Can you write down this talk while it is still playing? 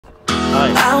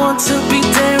I want to be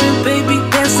daring, baby,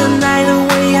 dance the night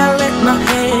away. I let my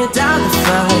hair down if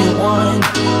I want.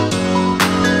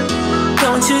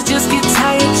 Don't you just get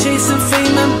tired chasing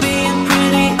fame and being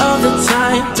pretty all the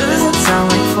time? Doesn't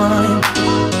sound like fun.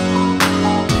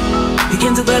 You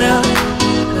can do better.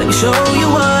 Let me show you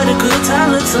what a good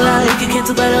time looks like. You can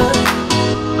do better.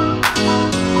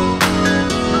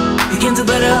 You can do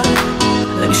better.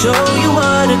 Let me show you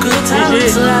what a good time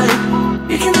looks like.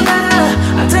 You can do better.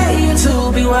 I dare you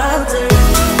to be wilder.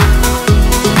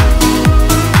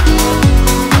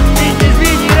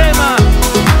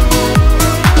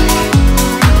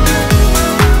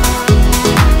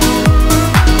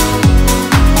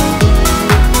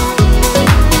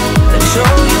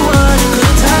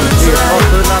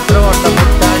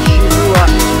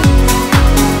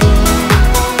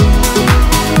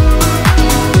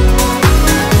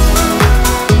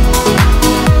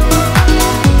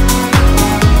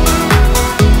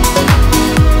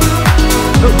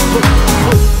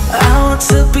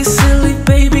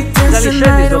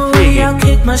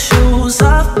 My shoes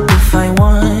off if I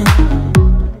want.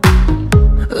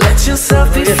 Let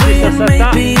yourself be free and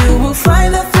maybe you will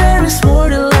find that there is more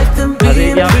to life than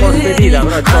being pretty.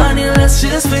 Honey, let's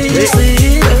just face it.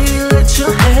 Baby, let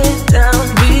your head down,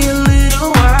 be a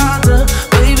little wilder.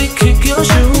 Baby, kick your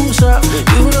shoes off,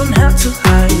 you don't have to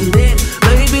hide it.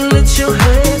 Baby, let your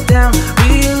head down,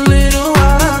 be a little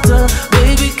wilder.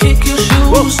 Baby, kick your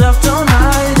shoes off, don't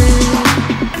hide it.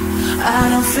 I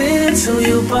don't fit into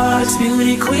your box,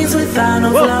 beauty queens without no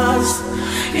flaws.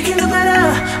 You can do better,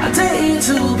 I dare you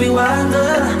to be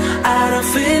wilder. I don't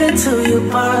fit into your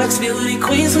box, beauty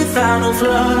queens without no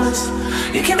flaws.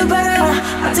 You can do better,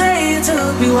 I dare you to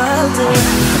be wilder.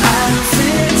 I don't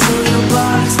fit into your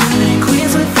box, beauty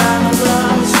queens without no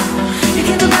flaws. You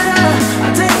can do better, I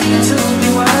dare you to be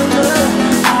wilder.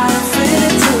 I don't fit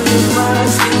into your box,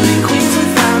 beauty queens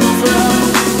without no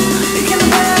flaws. You can do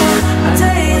better, I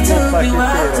dare you to be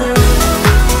wilder.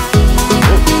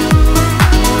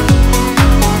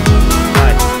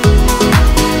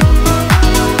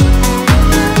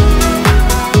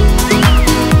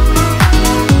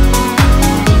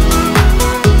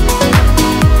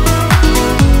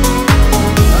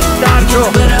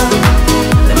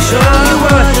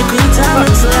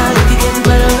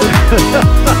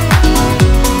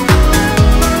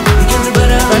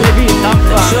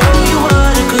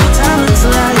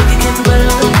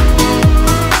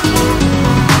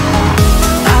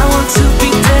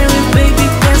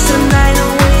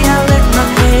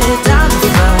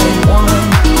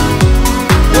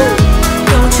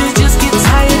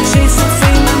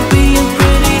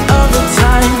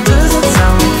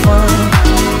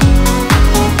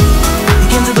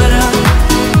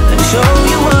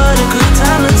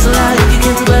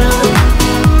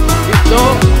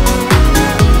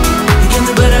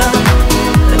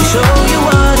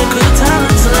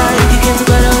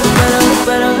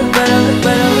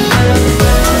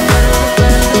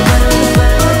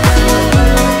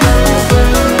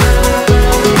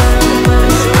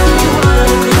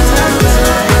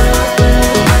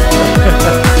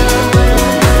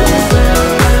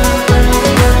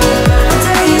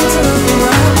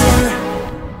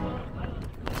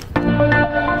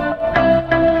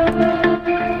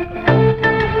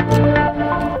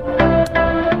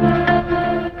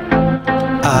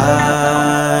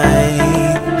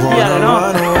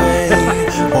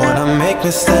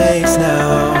 Mistakes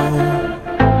now,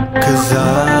 'cause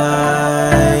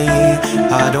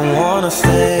I don't wanna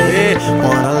stay,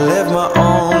 wanna live my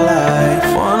own life,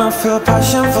 wanna feel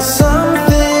passion for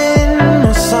something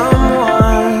or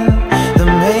someone that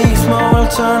makes my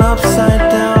world turn upside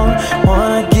down,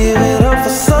 wanna give it up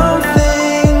for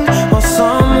something or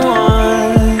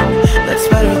someone that's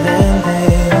better than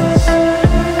this.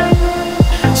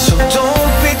 So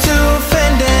don't be too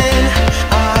offended,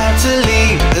 I had to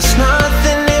leave, there's not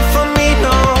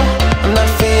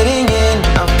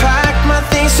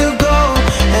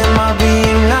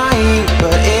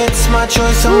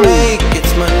choice I make,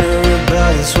 it's my new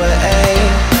rebellious way.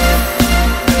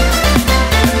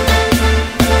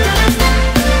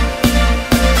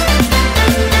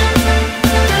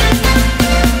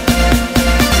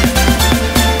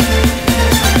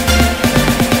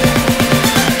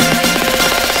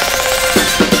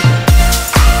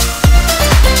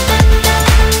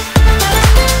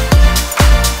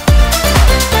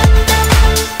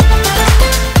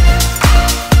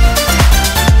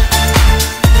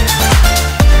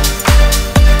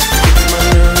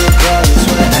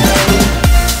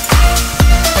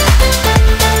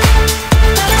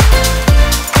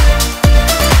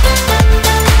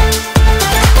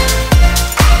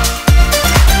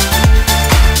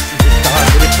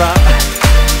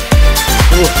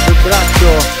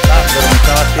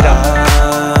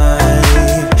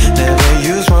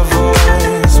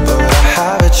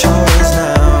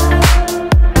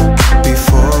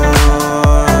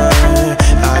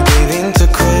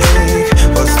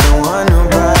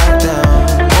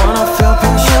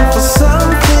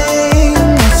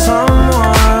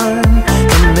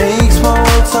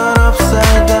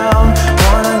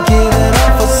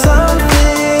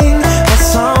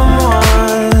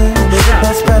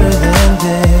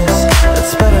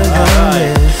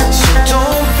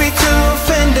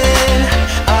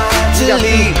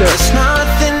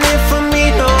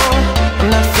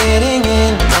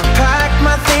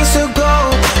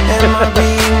 might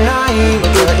be night,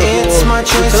 but it's my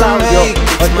choice to make.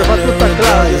 It's my new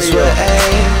rebellious way.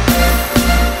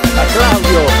 A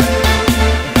Claudio,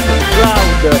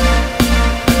 Cloud.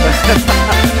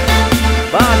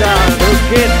 Vada,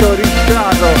 rocchetto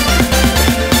risciato.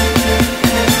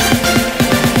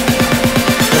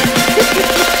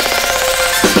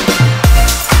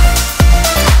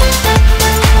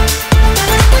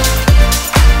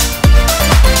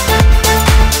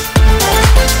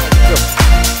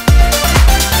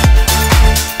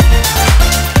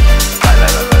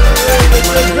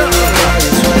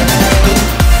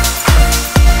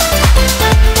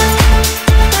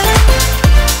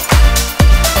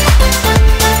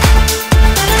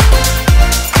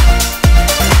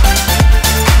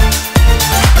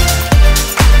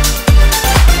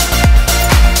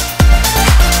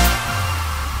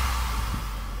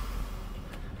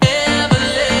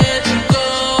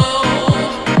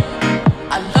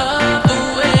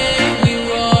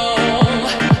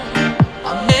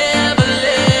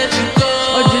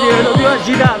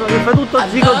 Agitato, che fa tutto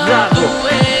zigozzato.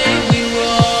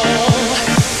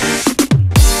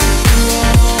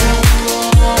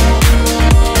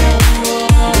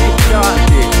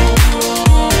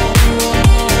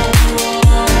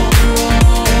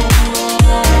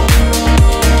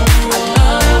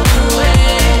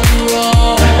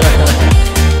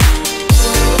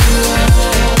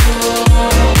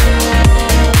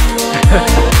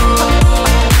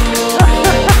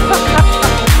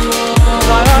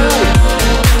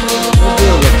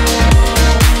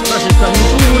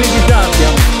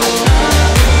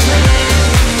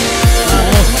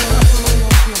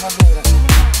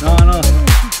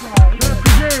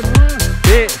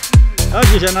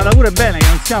 Oggi c'è andata pure bene, che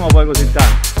non siamo poi così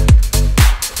tanti.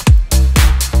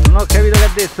 Non ho capito che ha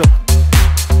detto.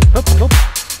 Hop, hop.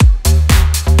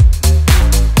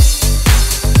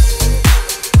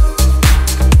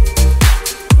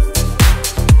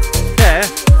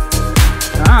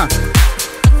 Ah.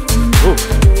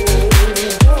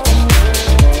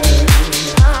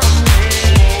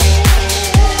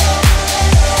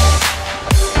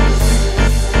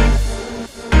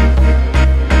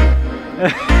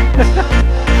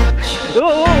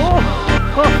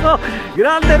 Oh,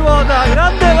 grande ruota,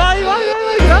 grande, vai,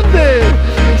 grande!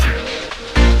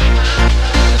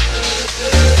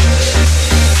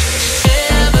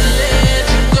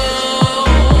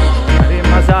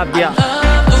 Rimma sabbia.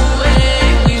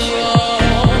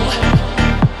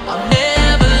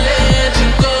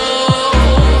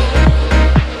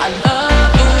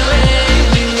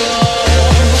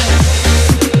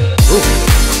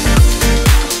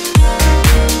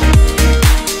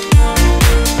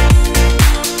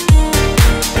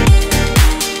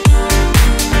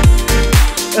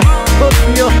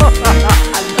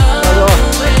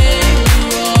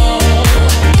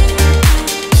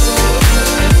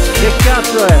 Che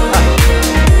cazzo è?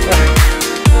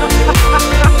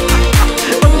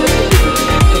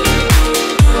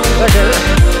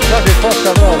 Qua si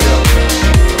sposta proprio.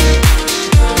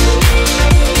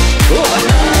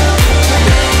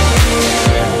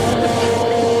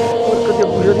 Porco dio,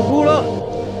 bucio di culo.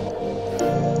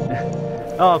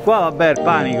 No, qua vabbè, il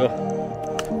panico.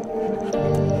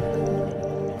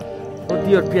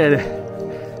 Oddio, il piede.